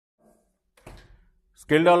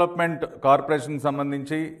Skill development కార్పొరేషన్కి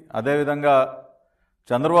సంబంధించి అదేవిధంగా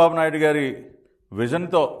చంద్రబాబు నాయుడు గారి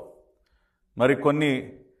విజన్తో మరి కొన్ని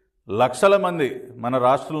లక్షల మంది మన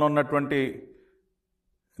రాష్ట్రంలో ఉన్నటువంటి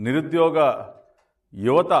నిరుద్యోగ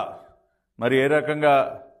యువత మరి ఏ రకంగా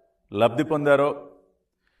లబ్ధి పొందారో,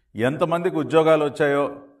 ఎంతమందికి ఉద్యోగాలు వచ్చాయో,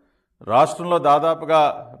 రాష్ట్రంలో దాదాపుగా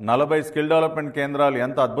 40 స్కిల్ డెవలప్మెంట్ కేంద్రాలు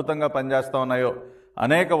ఎంత అద్భుతంగా పనిచేస్తూ ఉన్నాయో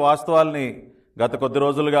అనేక వాస్తవాల్ని గత కొద్ది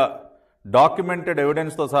రోజులుగా డాక్యుమెంటెడ్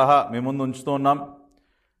ఎవిడెన్స్తో సహా మీ ముందు ఉంచుతూ ఉన్నాం.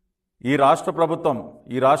 ఈ రాష్ట్ర ప్రభుత్వం,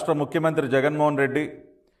 ఈ రాష్ట్ర ముఖ్యమంత్రి జగన్మోహన్ రెడ్డి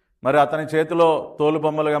మరి అతని చేతిలో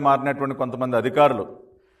తోలుబొమ్మలుగా మారినటువంటి కొంతమంది అధికారులు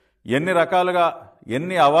ఎన్ని రకాలుగా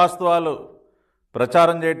ఎన్ని అవాస్తవాలు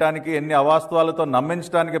ప్రచారం చేయడానికి, ఎన్ని అవాస్తవాలతో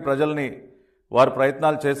నమ్మించడానికి ప్రజల్ని వారు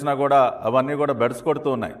ప్రయత్నాలు చేసినా కూడా అవన్నీ కూడా బెడస్ కొడుతూ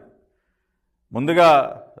ఉన్నాయి. ముందుగా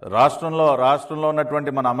రాష్ట్రంలో ఉన్నటువంటి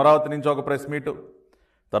మన అమరావతి నుంచి ఒక ప్రెస్ మీటు,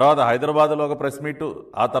 తర్వాత హైదరాబాద్లో ఒక ప్రెస్ మీటు,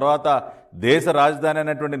 ఆ తర్వాత దేశ రాజధాని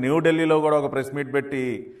అయినటువంటి న్యూఢిల్లీలో కూడా ఒక ప్రెస్ మీట్ పెట్టి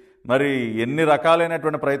మరి ఎన్ని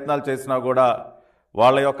రకాలైనటువంటి ప్రయత్నాలు చేసినా కూడా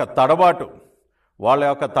వాళ్ళ యొక్క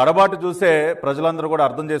తడబాటు చూసే ప్రజలందరూ కూడా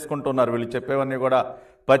అర్థం చేసుకుంటున్నారు వీళ్ళు చెప్పేవన్నీ కూడా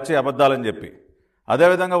పచ్చి అబద్ధాలని చెప్పి.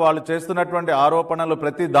 అదేవిధంగా వాళ్ళు చేస్తున్నటువంటి ఆరోపణలు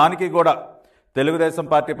ప్రతి దానికి కూడా తెలుగుదేశం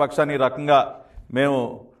పార్టీ పక్షాన్ని ఈ రకంగా మేము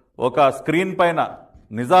ఒక స్క్రీన్ పైన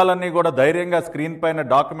నిజాలన్నీ కూడా ధైర్యంగా స్క్రీన్ పైన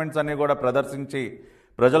డాక్యుమెంట్స్ అన్నీ కూడా ప్రదర్శించి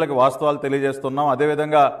ప్రజలకు వాస్తవాలు తెలియజేస్తున్నాం.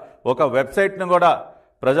 అదేవిధంగా ఒక వెబ్సైట్ను కూడా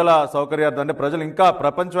ప్రజల సౌకర్యార్థం, అంటే ప్రజలు ఇంకా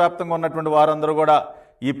ప్రపంచవ్యాప్తంగా ఉన్నటువంటి వారందరూ కూడా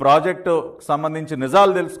ఈ ప్రాజెక్టు సంబంధించి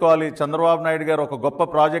నిజాలు తెలుసుకోవాలి, చంద్రబాబు నాయుడు గారు ఒక గొప్ప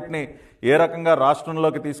ప్రాజెక్ట్ని ఏ రకంగా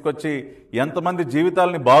రాష్ట్రంలోకి తీసుకొచ్చి ఎంతమంది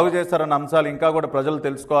జీవితాలని బాగు చేశారన్న అంశాలు ఇంకా కూడా ప్రజలు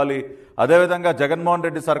తెలుసుకోవాలి. అదేవిధంగా జగన్మోహన్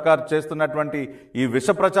రెడ్డి సర్కార్ చేస్తున్నటువంటి ఈ విష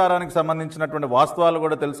ప్రచారానికి సంబంధించినటువంటి వాస్తవాలు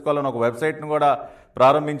కూడా తెలుసుకోవాలని ఒక వెబ్సైట్ను కూడా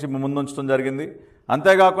ప్రారంభించి మీ ముందుంచడం జరిగింది.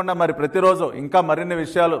 అంతేకాకుండా మరి ప్రతిరోజు ఇంకా మరిన్ని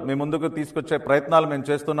విషయాలు మీ ముందుకు తీసుకొచ్చే ప్రయత్నాలు మేము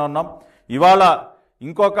చేస్తూనే ఉన్నాం. ఇవాళ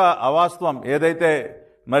ఇంకొక అవాస్తవం ఏదైతే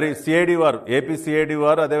మరి సిఐడి వారు, ఏపీ సిఐడి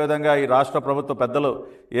వారు, అదేవిధంగా ఈ రాష్ట్ర ప్రభుత్వ పెద్దలు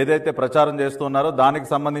ఏదైతే ప్రచారం చేస్తున్నారో దానికి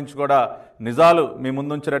సంబంధించి కూడా నిజాలు మీ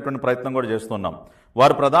ముందుంచేటటువంటి ప్రయత్నం కూడా చేస్తున్నాం.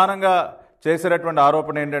 వారు ప్రధానంగా చేసేటటువంటి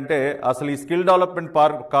ఆరోపణ ఏంటంటే అసలు ఈ స్కిల్ డెవలప్మెంట్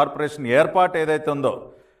కార్పొరేషన్ ఏర్పాటు ఏదైతే ఉందో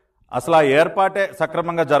అసలు ఆ ఏర్పాటే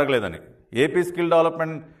సక్రమంగా జరగలేదని, ఏపీ స్కిల్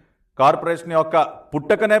డెవలప్మెంట్ కార్పొరేషన్ యొక్క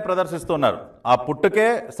పుట్టుకనే ప్రదర్శిస్తున్నారు. ఆ పుట్టుకే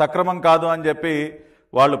సక్రమం కాదు అని చెప్పి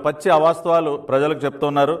వాళ్ళు పచ్చి అవాస్తవాలు ప్రజలకు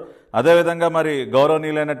చెప్తున్నారు. అదేవిధంగా మరి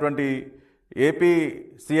గౌరవనీయులైనటువంటి AP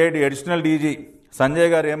CID additional DG Sanjay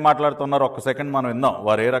గారు ఏం మాట్లాడుతున్నారో ఒక్క సెకండ్ మనం విందాం.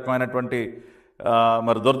 వారు ఏ రకమైనటువంటి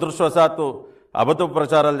మరి దురదృష్టవశాత్తు అబద్ధపు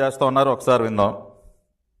ప్రచారాలు చేస్తూ ఉన్నారో ఒకసారి విందాం.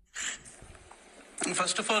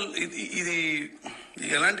 ఫస్ట్ ఆఫ్ ఆల్ ఇది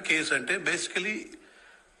ఎలాంటి కేసు అంటే బేసికలీ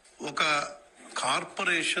ఒక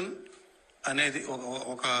కార్పొరేషన్ అనేది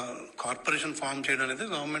ఒక కార్పొరేషన్ ఫామ్ చేయడం అనేది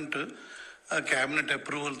గవర్నమెంట్ క్యాబినెట్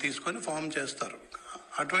అప్రూవల్ తీసుకొని ఫామ్ చేస్తారు.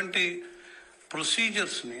 అటువంటి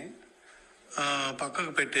ప్రొసీజర్స్ని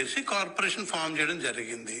పక్కకు పెట్టేసి కార్పొరేషన్ ఫామ్ చేయడం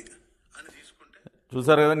జరిగింది అని తీసుకుంటే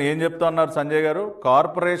చూసారు కదా ఏం చెప్తా ఉన్నారు సంజయ్ గారు.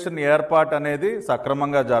 కార్పొరేషన్ ఏర్పాటు అనేది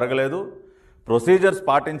సక్రమంగా జరగలేదు, ప్రొసీజర్స్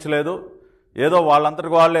పాటించలేదు. ఏదో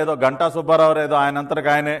వాళ్ళంతటికి వాళ్ళు ఏదో గంటా సుబ్బారావు ఏదో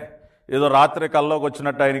ఆయనంతటికి ఆయనే ఏదో రాత్రి కల్లోకి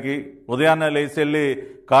వచ్చినట్టు ఆయనకి ఉదయాన్నే లేచి వెళ్ళి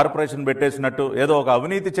కార్పొరేషన్ పెట్టేసినట్టు ఏదో ఒక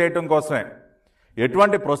అవినీతి చేయటం కోసమే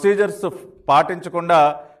ఎటువంటి ప్రొసీజర్స్ పాటించకుండా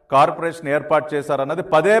కార్పొరేషన్ ఏర్పాటు చేశారన్నది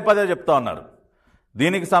పదే పదే చెప్తా ఉన్నారు.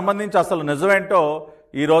 దీనికి సంబంధించి అసలు నిజమేంటో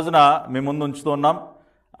ఈ రోజున మీ ముందు ఉంచుతున్నాం.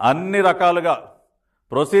 అన్ని రకాలుగా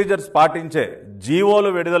ప్రొసీజర్స్ పాటించే జీవోలు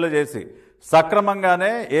విడుదల చేసి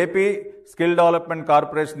సక్రమంగానే ఏపీ స్కిల్ డెవలప్మెంట్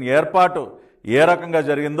కార్పొరేషన్ ఏర్పాటు ఏ రకంగా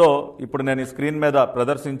జరిగిందో ఇప్పుడు నేను ఈ స్క్రీన్ మీద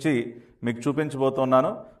ప్రదర్శించి మీకు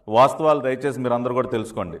చూపించబోతున్నాను. వాస్తవాలు దయచేసి మీరు అందరూ కూడా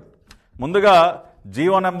తెలుసుకోండి. ముందుగా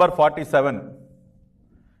జీవో నెంబర్ 47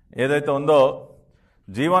 ఏదైతే ఉందో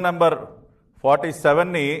జీవో నెంబర్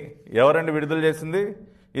 47ని ఎవరండి విడుదల చేసింది?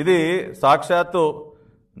 ఇది సాక్షాత్తు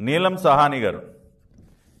నీలం సహాని గారు.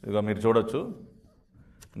 ఇదిగో మీరు చూడొచ్చు,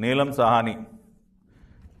 నీలం Sahani,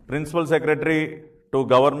 principal secretary to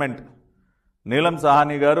government నీలం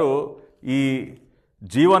సహాని గారు ఈ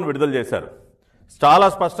జీవోని విడుదల చేశారు. చాలా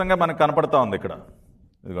స్పష్టంగా మనకు కనపడతా ఉంది ఇక్కడ.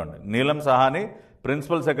 ఇదిగోండి నీలం Sahani,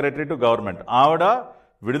 principal secretary to government, ఆవిడ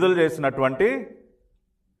విడుదల చేసినటువంటి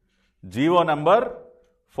జీవో నెంబర్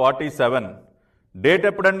 47. డేట్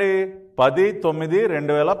ఎప్పుడండి?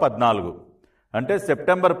 10/9/2014, అంటే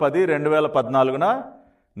సెప్టెంబర్ 10, 2014న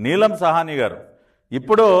నీలం సహాని గారు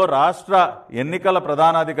ఇప్పుడు రాష్ట్ర ఎన్నికల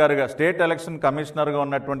ప్రధానాధికారిగా, స్టేట్ ఎలక్షన్ కమిషనర్గా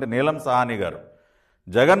ఉన్నటువంటి నీలం సహాని గారు,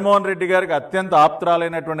 జగన్మోహన్ రెడ్డి గారికి అత్యంత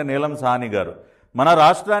ఆప్తురాలైనటువంటి నీలం సహాని గారు మన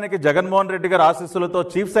రాష్ట్రానికి జగన్మోహన్ రెడ్డి గారి ఆశీస్సులతో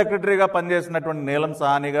చీఫ్ సెక్రటరీగా పనిచేసినటువంటి నీలం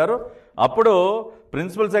సాహ్ని గారు అప్పుడు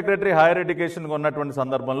ప్రిన్సిపల్ సెక్రటరీ హైయర్ ఎడ్యుకేషన్గా ఉన్నటువంటి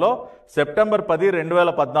సందర్భంలో సెప్టెంబర్ 10,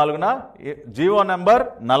 2014న జీవో నెంబర్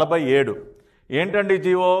 47 ఏంటండి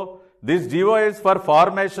GO? This GO is for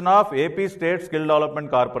formation of AP state skill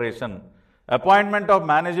development corporation, appointment of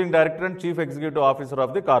managing director and chief executive officer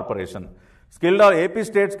of the corporation. AP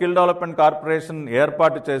state skill development corporation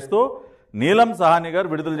ఏర్పాటు చేస్తూ నీలం సాహ్ని గారు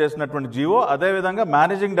విడుదల చేసినటువంటి GO, అదేవిధంగా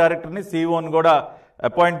managing డైరెక్టర్ని సిఇఓని కూడా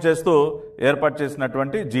అపాయింట్ చేస్తూ ఏర్పాటు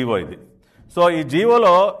చేసినటువంటి జీవో ఇది. సో ఈ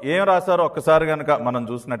జీవోలో ఏం రాశారో ఒక్కసారి కనుక మనం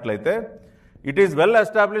చూసినట్లయితే, it is well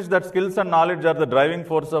established that skills and knowledge are the driving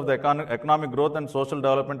force of the economic growth and social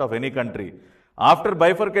development of any country. After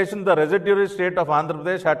bifurcation, the residuary state of Andhra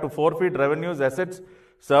Pradesh had to forfeit revenues, assets,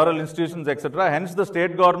 several institutions, etc. Hence, the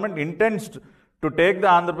state government intends to take the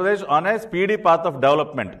Andhra Pradesh on a speedy path of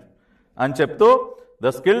development. And cheptu,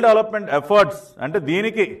 the skill development efforts, and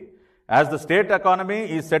deeniki, as the state economy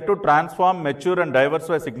is set to transform, mature and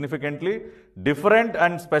diversify significantly, different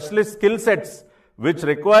and specialist skill sets which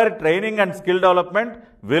require training and skill development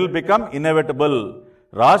will become inevitable.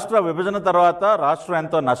 రాష్ట్ర విభజన తర్వాత రాష్ట్రం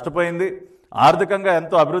ఎంతో నష్టపోయింది, ఆర్థికంగా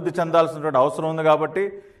ఎంతో అభివృద్ధి చెందాల్సినటువంటి అవసరం ఉంది. కాబట్టి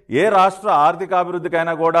ఏ రాష్ట్ర ఆర్థిక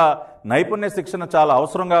అభివృద్ధికైనా కూడా నైపుణ్య శిక్షణ చాలా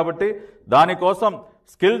అవసరం. కాబట్టి దానికోసం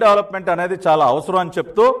స్కిల్ డెవలప్మెంట్ అనేది చాలా అవసరం అని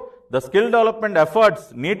చెప్తూ, the skill development efforts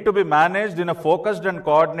need to be managed in a focused and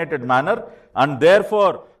coordinated manner, and there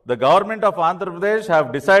four the government of Andhra Pradesh have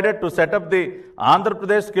decided to set up the Andhra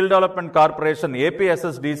Pradesh Skill Development Corporation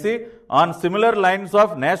APSSDC on similar lines of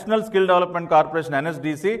National Skill Development Corporation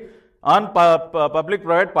NSDC on public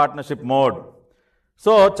private partnership mode.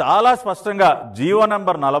 So చాలా స్పష్టంగా GO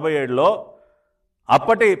number 47లో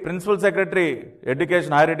అప్పటి principal secretary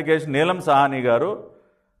education higher education నీలం సాహ్ని గారు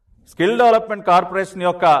skill development corporation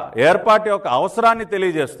యొక్క ఏర్పాటు యొక్క అవసరాన్ని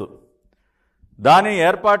తెలియజేస్తూ, దానిని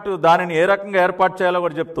ఏ రకంగా ఏర్పాటు చేయాలో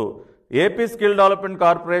కూడా చెప్తూ, AP skill development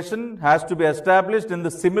corporation has to be established in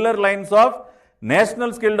the similar lines of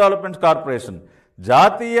national skill development corporation.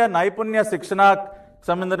 జాతీయ నైపుణ్య శిక్షణ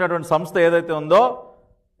సంబంధించినటువంటి సంస్థ ఏదైతే ఉందో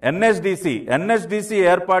ఎన్ఎస్డిసి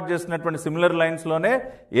ఏర్పాటు చేసినటువంటి సిమిలర్ లైన్స్లోనే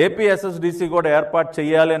ఏపీఎస్ఎస్డిసి కూడా ఏర్పాటు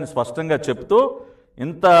చేయాలి అని స్పష్టంగా చెప్తూ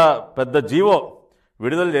ఇంత పెద్ద జీవో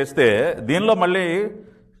విడుదల చేస్తే, దీనిలో మళ్ళీ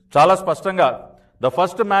చాలా స్పష్టంగా the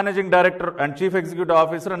first managing director and chief executive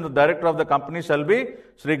officer and the director of the company shall be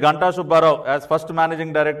Shri Ganta Subbarao as first managing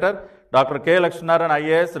director, Dr. K. Lakshminaran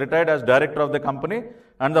IAS retired as director of the company,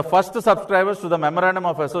 and the first subscribers to the memorandum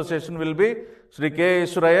of association will be Shri K.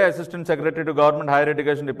 Ishwaraya, assistant secretary to government higher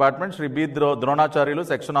education department, Shri B. Dronacharyalu,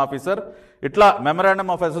 section officer. ఇట్లా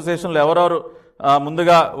memorandum of అసోసియేషన్లో ఎవరెవరు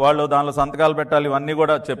ముందుగా వాళ్ళు దానిలో సంతకాలు పెట్టాలి ఇవన్నీ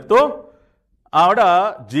కూడా చెప్తూ ఆవిడ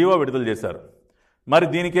జీవో విడుదల చేశారు. మరి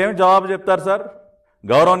దీనికి ఏమి జవాబు చెప్తారు సార్?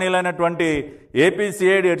 గౌరవనీయులైనటువంటి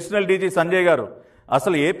ఏపీసీఐడి అడిషనల్ డీజీ సంజయ్ గారు,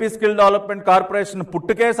 అసలు ఏపీ స్కిల్ డెవలప్మెంట్ కార్పొరేషన్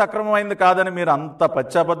పుట్టుకే సక్రమమైంది కాదని మీరు అంత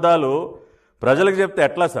పచ్చబద్దాలు ప్రజలకు చెప్తే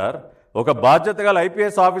ఎట్లా సార్? ఒక బాధ్యత గల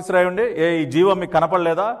ఐపీఎస్ ఆఫీసర్ అయి ఉండి ఈ జీవో మీకు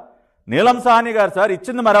కనపడలేదా? నీలం సాహ్ని గారు సార్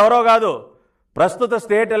ఇచ్చింది మరెవరో కాదు, ప్రస్తుత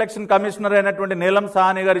స్టేట్ ఎలక్షన్ కమిషనర్ అయినటువంటి నీలం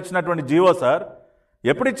సాహ్ని గారు ఇచ్చినటువంటి జీవో సార్.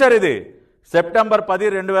 ఎప్పుడు ఇచ్చారు ఇది? September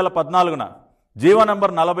 10, 2014న GO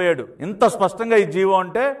number 47. ఇంత స్పష్టంగా ఈ జీవో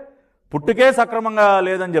అంటే పుట్టుకే సక్రమంగా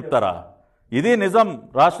లేదని చెప్తారా? ఇది నిజం.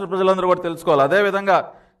 రాష్ట్ర ప్రజలందరూ కూడా తెలుసుకోవాలి. అదేవిధంగా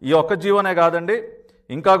ఈ ఒక్క జీవోనే కాదండి,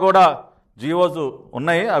 ఇంకా కూడా జీవోస్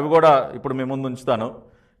ఉన్నాయి, అవి కూడా ఇప్పుడు మీ ముందు ఉంచుతాను.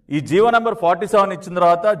 ఈ జీవో నెంబర్ 47 ఇచ్చిన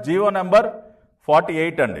తర్వాత జీవో నెంబర్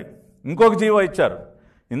 48 అండి ఇంకొక జీవో ఇచ్చారు.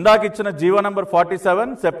 ఇందాక ఇచ్చిన జీవో నెంబర్ 47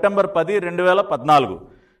 సెప్టెంబర్ 10, 2014.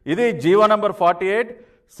 ఇది జీవో నెంబర్ 48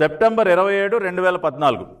 సెప్టెంబర్ 27,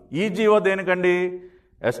 2014. ఈ జీవో దేనికండి?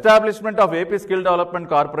 Establishment of AP skill development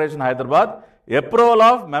corporation Hyderabad, approval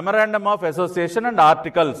of memorandum of association and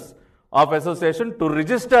articles of association to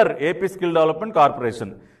register AP skill development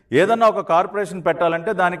corporation. ఏదన్నా ఒక కార్పొరేషన్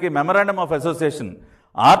పెట్టాలంటే దానికి మెమరాండమ్ ఆఫ్ అసోసియేషన్,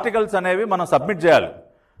 ఆర్టికల్స్ అనేవి మనం submit చేయాలి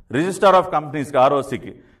register of కంపెనీస్కి,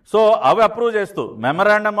 ఆర్ఓసికి. సో అవి అప్రూవ్ చేస్తూ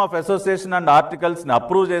memorandum of association and ఆర్టికల్స్ని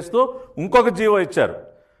approve చేస్తూ ఇంకొక జీవో ఇచ్చారు.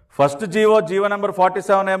 ఫస్ట్ జీవో నెంబర్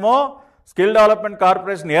 47 ఏమో స్కిల్ డెవలప్మెంట్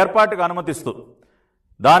కార్పొరేషన్ ఏర్పాటుకు అనుమతిస్తూ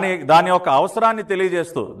దాని యొక్క అవసరాన్ని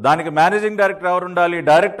తెలియజేస్తూ, దానికి మేనేజింగ్ డైరెక్టర్ ఎవరు ఉండాలి,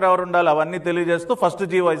 డైరెక్టర్ ఎవరు ఉండాలి, అవన్నీ తెలియజేస్తూ ఫస్ట్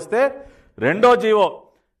జీవో ఇస్తే, రెండో జీవో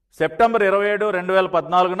సెప్టెంబర్ 27,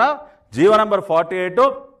 2014న జీవో నెంబర్ 48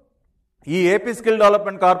 ఈ ఏపీ స్కిల్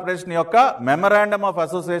డెవలప్మెంట్ కార్పొరేషన్ యొక్క మెమరాండమ్ ఆఫ్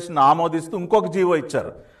అసోసియేషన్ ఆమోదిస్తూ ఇంకొక జీవో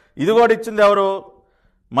ఇచ్చారు. ఇది కూడా ఇచ్చింది ఎవరు?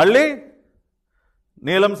 మళ్ళీ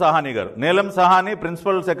నీలం సాహ్ని గారు. నీలం Sawhney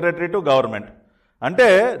principal secretary to government. అంటే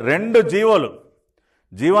రెండు జీవోలు,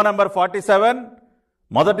 జీవో నెంబర్ 47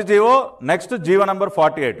 మొదటి జీవో, నెక్స్ట్ జీవో నెంబర్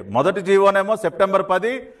 48. మొదటి జీవోనేమో సెప్టెంబర్ 10,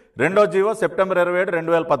 రెండో జీవో సెప్టెంబర్ 27,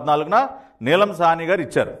 2014న నీలం సాహ్ని గారు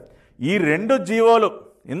ఇచ్చారు. ఈ 2 జీవోలు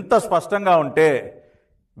ఇంత స్పష్టంగా ఉంటే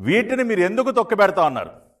వీటిని మీరు ఎందుకు తొక్కిపెడతా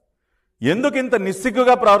ఉన్నారు? ఎందుకు ఇంత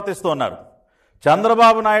నిస్సిగ్గుగా ప్రవర్తిస్తూ ఉన్నారు?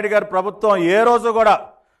 చంద్రబాబు నాయుడు గారి ప్రభుత్వం ఏ రోజు కూడా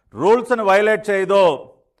రూల్స్ని వైలేట్ చేయదో,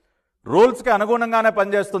 రూల్స్కి అనుగుణంగానే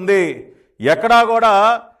పనిచేస్తుంది. ఎక్కడా కూడా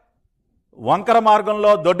వంకర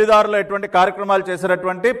మార్గంలో దొడ్డిదారులు ఎటువంటి కార్యక్రమాలు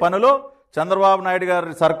చేసేటటువంటి పనులు చంద్రబాబు నాయుడు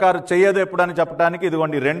గారి సర్కారు చేయదు ఎప్పుడని చెప్పడానికి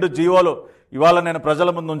ఇదిగోండి 2 జీవోలు ఇవాళ నేను ప్రజల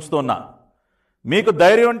ముందు ఉంచుతున్నా. మీకు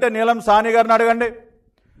ధైర్యం ఉంటే నీలం సాహ్ని గారిని అడగండి.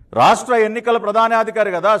 రాష్ట్ర ఎన్నికల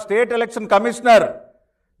ప్రధానాధికారి కదా, state election commissioner,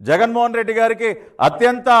 Jaganmohan Reddy గారికి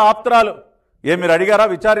అత్యంత ఆప్తురాలు. మీరు అడిగారా,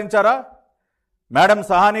 విచారించారా? మేడం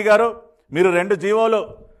సాహ్ని గారు, మీరు 2 జీవోలు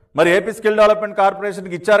మరి ఏపీ స్కిల్ డెవలప్మెంట్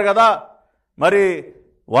కార్పొరేషన్కి ఇచ్చారు కదా, మరి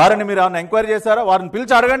వారిని మీరు ఏమైనా ఎంక్వైరీ చేశారా? వారిని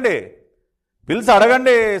పిలిచి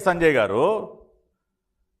అడగండి సంజయ్ గారు.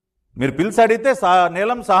 మీరు పిలిచి అడిగితే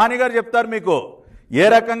నీలం సాహ్ని గారు చెప్తారు మీకు ఏ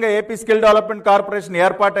రకంగా ఏపీ స్కిల్ డెవలప్మెంట్ కార్పొరేషన్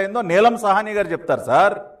ఏర్పాటైందో నీలం సాహ్ని గారు చెప్తారు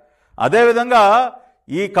సార్. అదేవిధంగా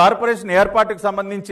ఈ కార్పొరేషన్ ఏర్పాటుకు సంబంధించి